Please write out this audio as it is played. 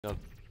a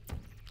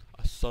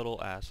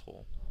subtle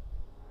asshole.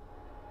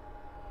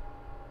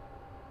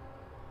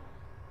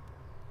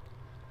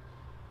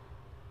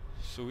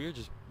 So we are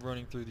just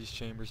running through these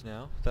chambers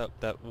now.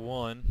 That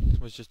one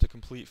was just a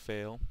complete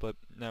fail, but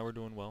now we're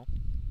doing well.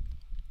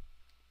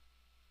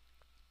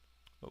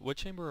 What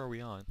chamber are we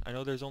on? I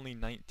know there's only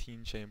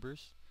 19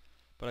 chambers,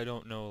 but I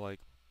don't know, like,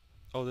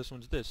 oh, this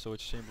one's this, so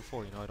it's chamber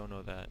 4, you know, I don't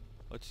know that.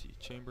 Let's see,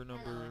 chamber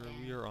number,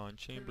 we are on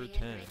chamber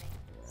 10.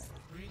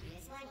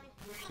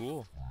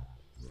 Cool.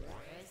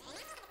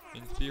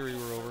 In theory,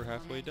 we're over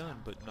halfway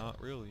done, but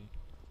not really.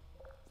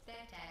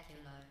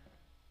 Spectacular.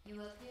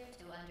 You appear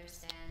to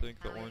understand I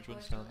think the how orange a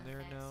one's portal down there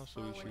affects now,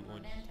 so we forward shoot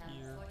one momentum,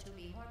 here. or to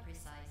be more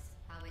precise,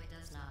 how it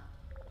does not.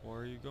 Where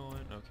are you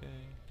going? Okay.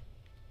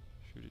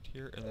 Shoot it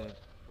here, and then...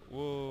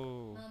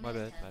 Whoa! My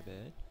bad, my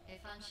bad. A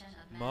function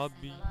of mass Mob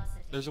and B.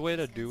 velocity There's a way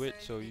to is do it,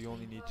 conserved so you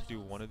only between need to do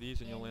portals. one of these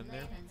and you'll In land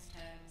there. layman's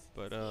terms,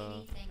 But,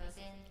 speedy thing goes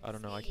in, I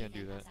don't know, I speedy can't do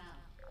thing that. comes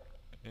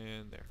out.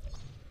 And there.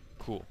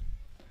 Cool.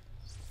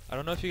 I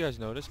don't know if you guys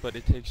noticed, but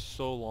it takes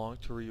so long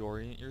to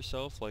reorient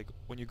yourself, like,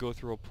 when you go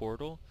through a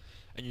portal,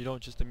 and you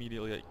don't just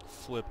immediately, like,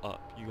 flip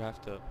up. You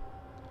have to,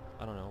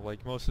 I don't know,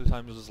 like, most of the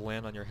time you'll just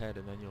land on your head,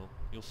 and then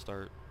you'll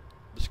start,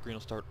 the screen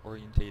will start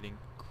orientating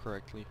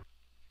correctly.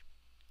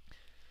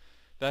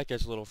 That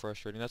gets a little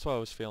frustrating. That's why I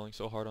was failing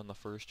so hard on the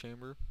first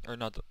chamber. Or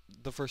not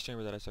the first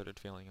chamber that I started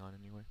failing on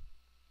anyway.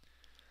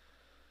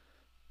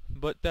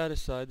 But that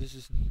aside, this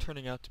is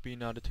turning out to be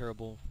not a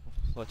terrible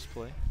let's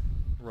play.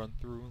 Run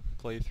through,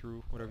 play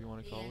through, whatever you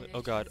want to call it.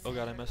 Oh god,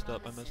 I messed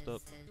up, I messed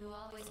up. Go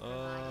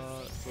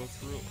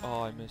through.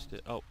 Oh, I missed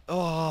it. Oh,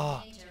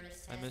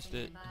 I missed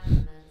it.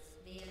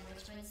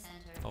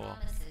 Oh well.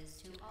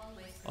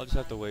 I'll just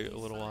have to wait a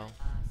little while.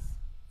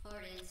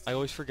 I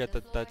always forget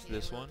that that's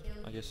this one.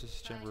 I guess this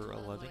is chamber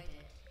 11.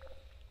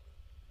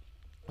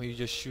 Where you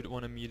just shoot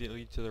one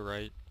immediately to the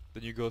right,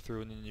 then you go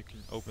through and then you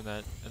can open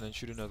that, and then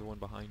shoot another one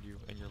behind you,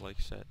 and you're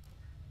like set.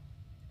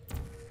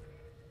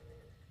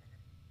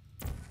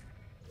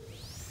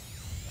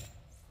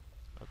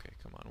 Okay,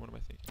 come on, what am I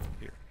thinking?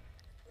 Here.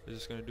 Is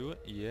this gonna do it?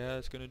 Yeah,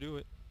 it's gonna do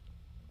it.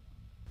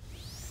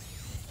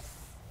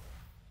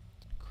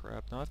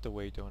 Crap, now I have to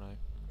wait, don't I?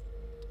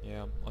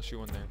 Yeah, I'll shoot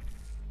one there.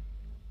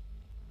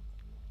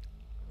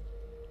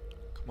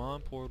 Come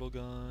on, portal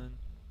gun.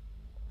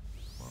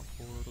 Come on,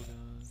 portal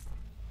gun.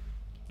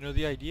 You know,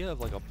 the idea of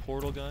like a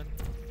portal gun,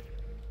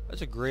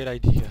 that's a great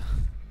idea.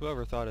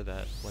 Whoever thought of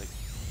that, like,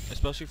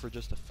 especially for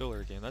just a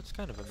filler game, that's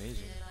kind of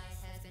amazing.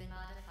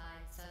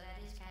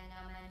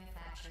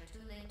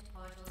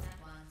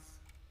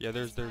 Yeah,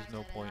 there's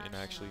no point in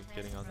actually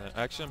getting on that.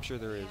 Actually, I'm sure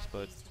there is,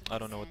 but I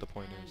don't know what the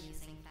point is.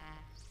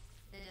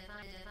 The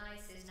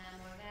device is now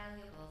more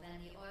valuable than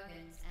the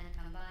organs and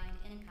combined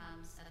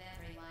incomes of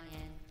everyone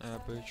in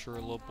Aperture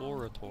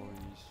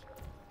laboratories.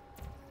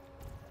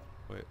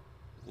 Wait,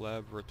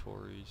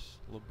 laboratories.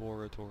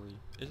 Laboratory.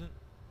 Isn't?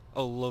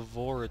 Oh,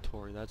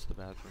 laboratory. That's the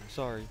bathroom.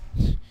 Sorry.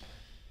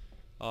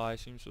 Oh, I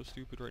seem so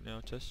stupid right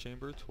now. Test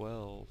chamber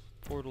 12.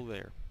 Portal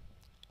there.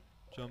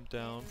 Jump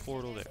down.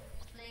 Portal there.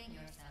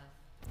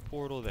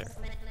 Portal there.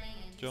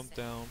 Jump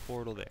down.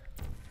 Portal there.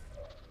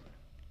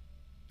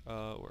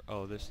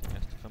 Oh, this thing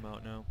has to come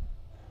out now.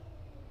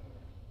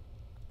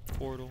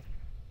 Portal.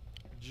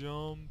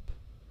 Jump.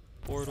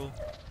 Portal.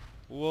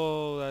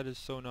 Whoa, that is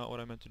so not what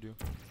I meant to do.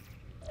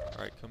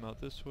 Alright, come out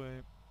this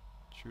way.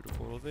 Shoot a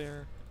portal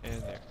there,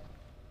 and there.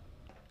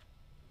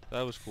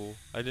 That was cool.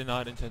 I did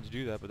not intend to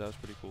do that, but that was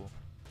pretty cool.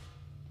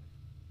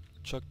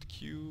 Chuck the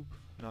cube.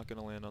 Not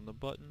gonna land on the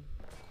button.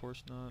 Of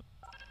course not.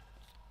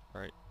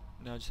 Alright,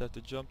 now I just have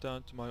to jump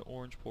down to my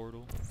orange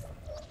portal.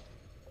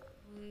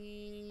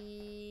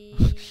 You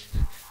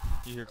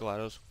hear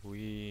GLaDos?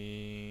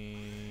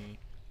 Wee.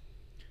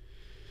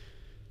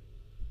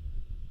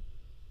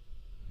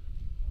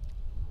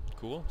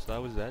 Cool, so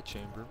that was that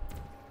chamber.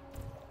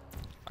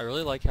 I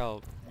really like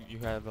how you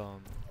have,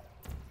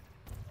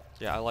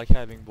 yeah, I like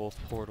having both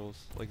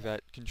portals, like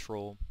that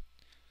control.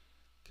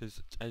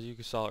 Because as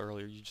you saw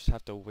earlier, you just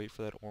have to wait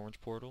for that orange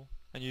portal.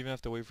 And you even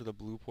have to wait for the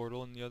blue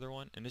portal in the other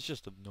one, and it's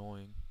just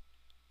annoying.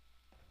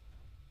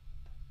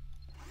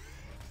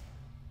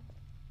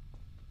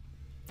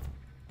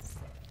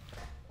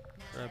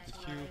 Grab the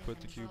cube, put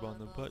the cube on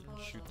the button,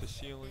 shoot the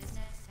ceiling.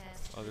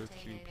 Other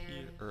cube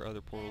here, or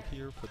other portal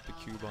here, put the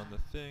cube on the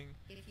thing.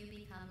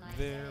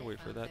 There, wait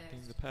for that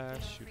thing to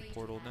pass, shoot a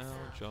portal now,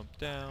 jump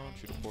down,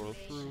 shoot a portal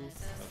through,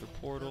 another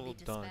portal,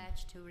 done.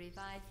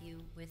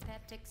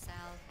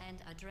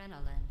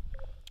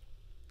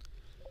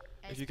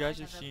 If you guys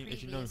have seen,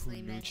 if you know who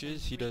Nooch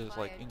is, he does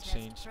like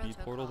insane speed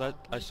portal. That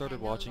I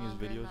started watching his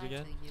videos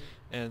again,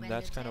 and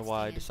that's kind of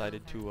why I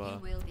decided to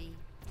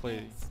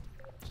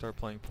start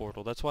playing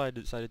Portal. That's why I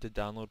decided to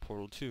download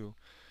Portal 2.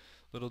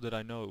 Little did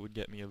I know it would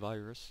get me a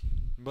virus,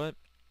 but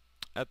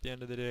at the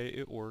end of the day,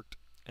 it worked.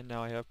 And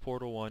now I have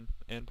Portal 1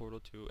 and Portal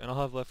 2, and I'll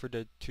have Left 4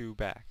 Dead 2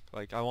 back.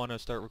 Like, I want to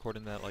start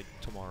recording that like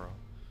tomorrow.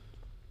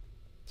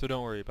 So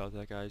don't worry about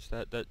that, guys.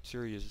 That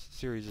series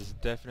is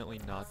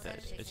definitely not dead.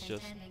 Subjects It's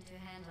just intending to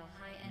handle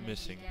high-energy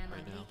missing gamma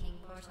right now. leaking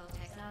portal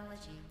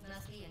technology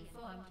must be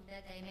informed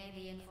that they may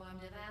be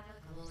informed of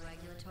applicable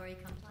regulatory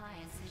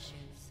compliance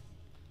issues.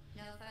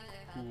 No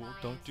further Cool.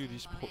 Don't compliance do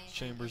these information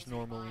chambers is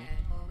normally.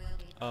 required or will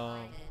be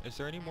provided, Is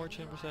there any more and you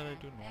chambers are that I an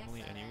do normally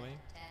excellent anyway?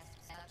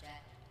 test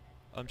subject.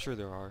 I'm sure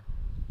there are.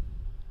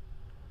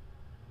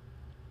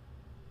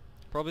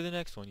 Probably the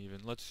next one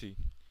even. Let's see.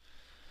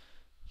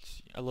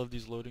 I love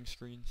these loading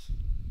screens.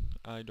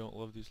 I don't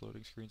love these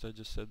loading screens. I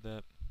just said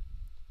that.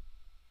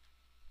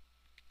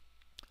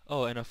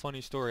 Oh, and a funny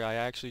story. I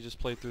actually just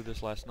played through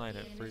this last night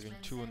at freaking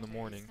 2 in the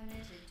morning.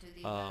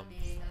 Oh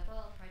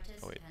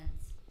wait.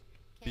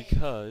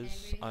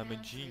 Because I'm a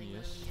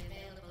genius.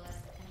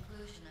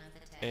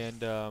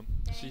 And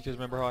see, because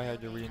remember how I had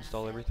to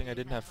reinstall everything? I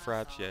didn't have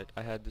Fraps yet.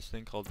 I had this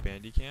thing called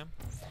Bandicam,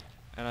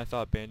 and I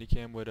thought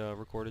Bandicam would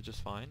record it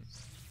just fine.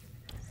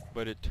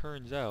 But it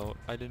turns out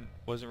I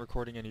wasn't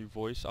recording any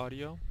voice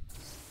audio.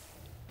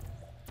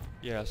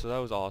 Yeah, so that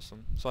was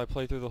awesome. So I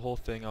played through the whole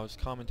thing. I was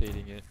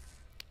commentating it,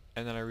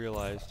 and then I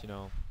realized, you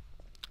know,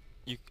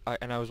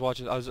 I was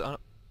watching.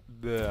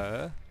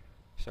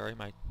 Sorry,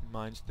 my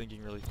mind's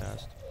thinking really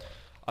fast.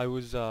 I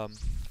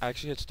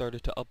actually had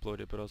started to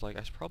upload it, but I was like,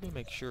 I should probably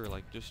make sure,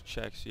 like, just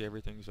check, see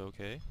everything's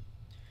okay.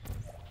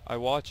 I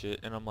watch it,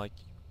 and I'm like,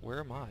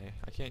 where am I?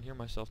 I can't hear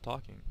myself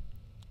talking.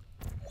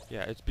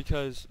 Yeah, it's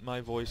because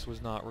my voice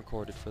was not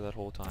recorded for that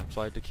whole time.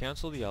 So I had to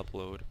cancel the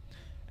upload,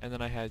 and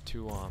then I had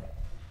to,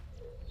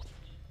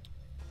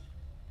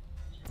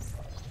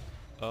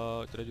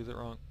 did I do that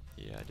wrong?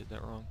 Yeah, I did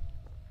that wrong.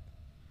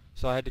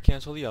 So I had to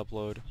cancel the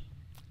upload,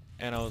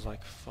 and I was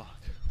like, fuck.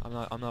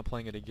 I'm not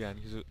playing it again,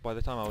 because by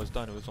the time I was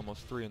done, it was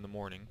almost 3 in the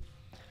morning.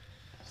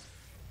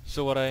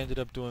 So what I ended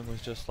up doing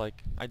was just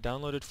like, I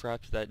downloaded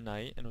Fraps that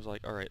night, and was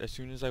like, alright, as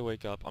soon as I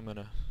wake up, I'm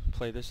gonna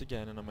play this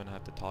again, and I'm gonna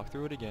have to talk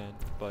through it again,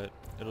 but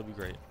it'll be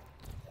great.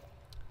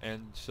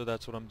 And so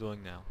that's what I'm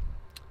doing now.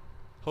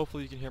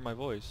 Hopefully you can hear my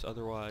voice,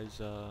 otherwise,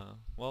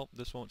 well,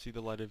 this won't see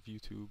the light of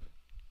YouTube.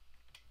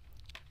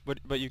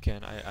 But you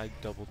can, I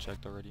double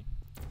checked already.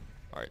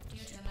 Alright,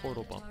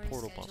 portal bump,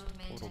 portal bump,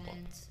 portal bump.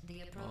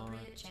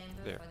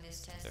 There,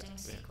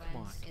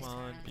 come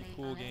on, be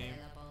cool, game.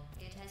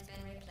 It has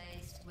been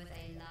replaced with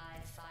a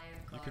live fire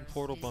You can course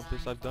portal bump this,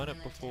 designed I've done for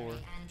it before.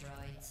 military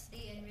androids.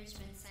 The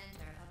Enrichment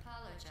Center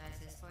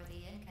apologizes for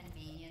the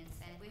inconvenience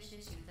and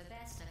wishes you the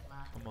best of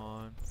luck. Come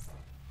on.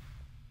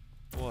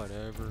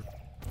 Whatever.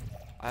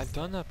 I've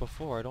done that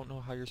before, I don't know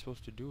how you're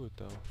supposed to do it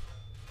though.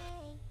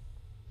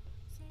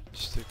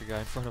 Just stick the guy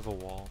in front of a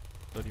wall.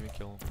 Don't even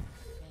kill him.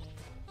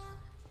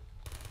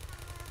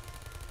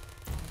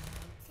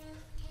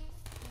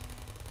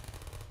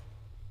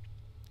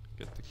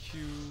 Get the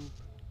cube.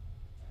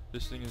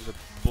 This thing is a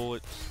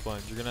bullet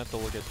sponge. You're gonna have to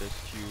look at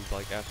this cube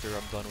like after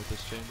I'm done with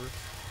this chamber.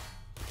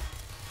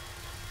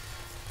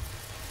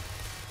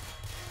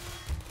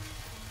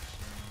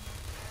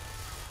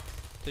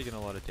 Taking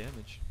a lot of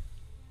damage.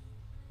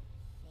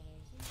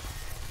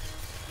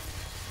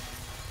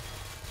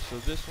 So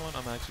this one,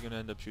 I'm actually gonna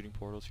end up shooting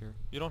portals here.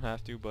 You don't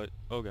have to, but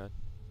oh god.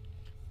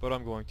 But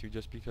I'm going to,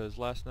 just because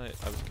last night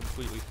I was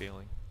completely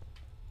failing.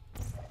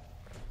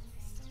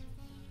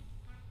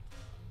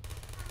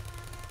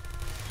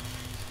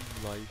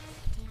 Easy life.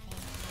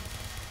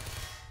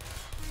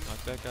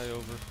 Knock that guy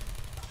over.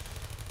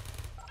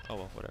 Oh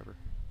well, whatever.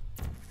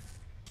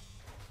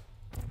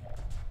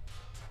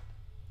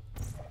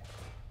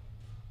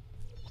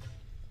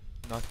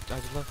 I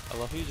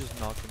love how you just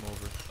knocked him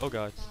over. Oh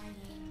god.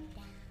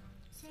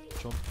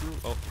 Jump through.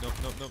 Oh,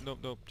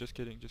 nope. Just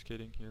kidding.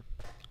 Here.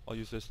 I'll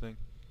use this thing.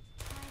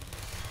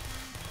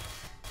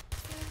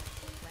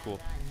 Cool.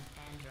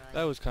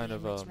 That was kind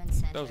of,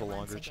 that was a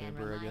longer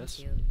chamber, I guess.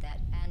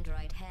 That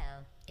Android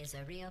Hell is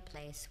a real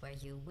place where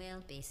you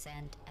will be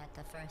sent at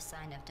the first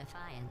sign of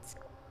defiance.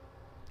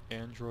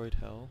 Android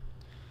Hell?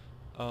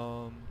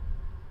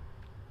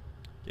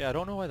 Yeah, I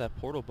don't know why that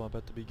portal bump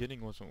at the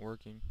beginning wasn't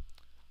working.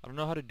 I don't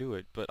know how to do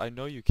it, but I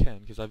know you can,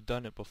 because I've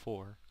done it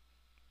before.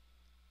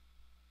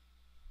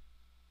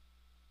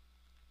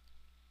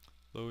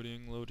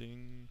 Loading,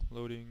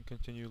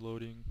 continue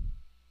loading.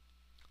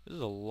 This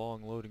is a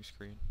long loading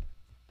screen.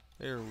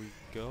 There we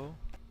go.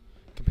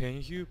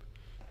 Companion cube?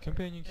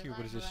 Companion cube,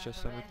 what is this,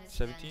 just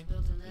 17?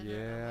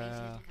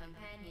 Yeah.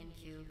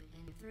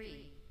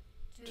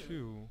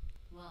 2,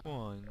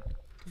 1.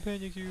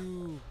 Companion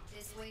cube!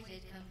 This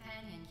weighted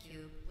companion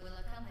cube will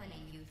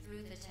accompany you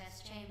through the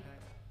test chamber.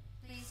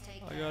 Please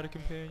take I got a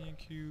companion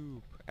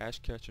cube. Ash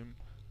Ketchum.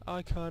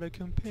 I got a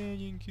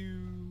companion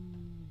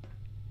cube.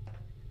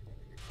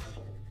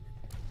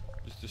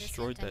 Just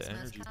destroyed that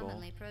energy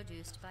ball.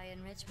 By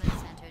Enrichment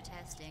Center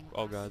testing.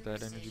 Oh god,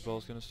 that energy ball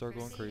is gonna start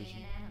going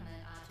crazy.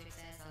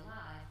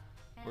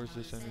 Where's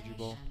this energy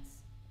ball?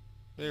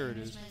 There it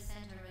is.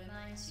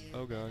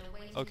 Oh god.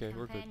 Okay,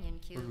 we're good.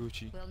 We're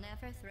Gucci. Will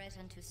never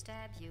threaten to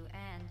stab you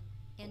and,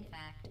 in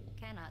fact,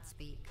 cannot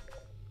speak.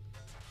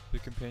 The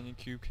companion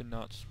cube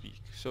cannot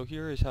speak. So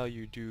here is how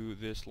you do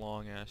this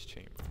long ass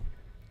chamber.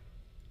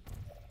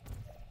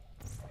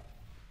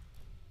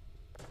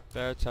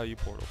 That's how you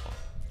portal bomb.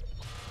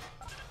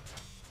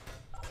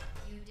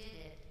 You did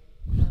it.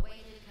 The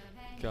weighted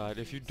companion God,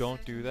 if you cube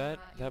don't do certainly that,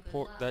 brought you that good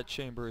luck. that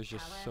chamber is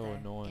just so However,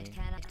 annoying. it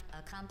cannot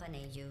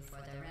accompany you for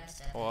the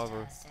rest of the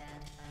However, test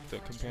and, the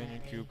companion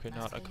unfortunately, cube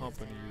cannot must be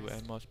accompany you euthanized.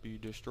 and must be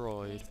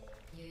destroyed.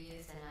 You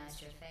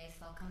euthanized your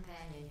faithful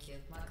companion cube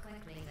more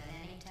quickly than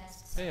any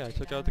test Hey, I subject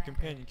took on out the record.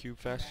 companion cube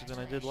faster than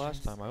I did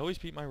last Congratulations. time. I always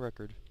beat my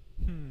record.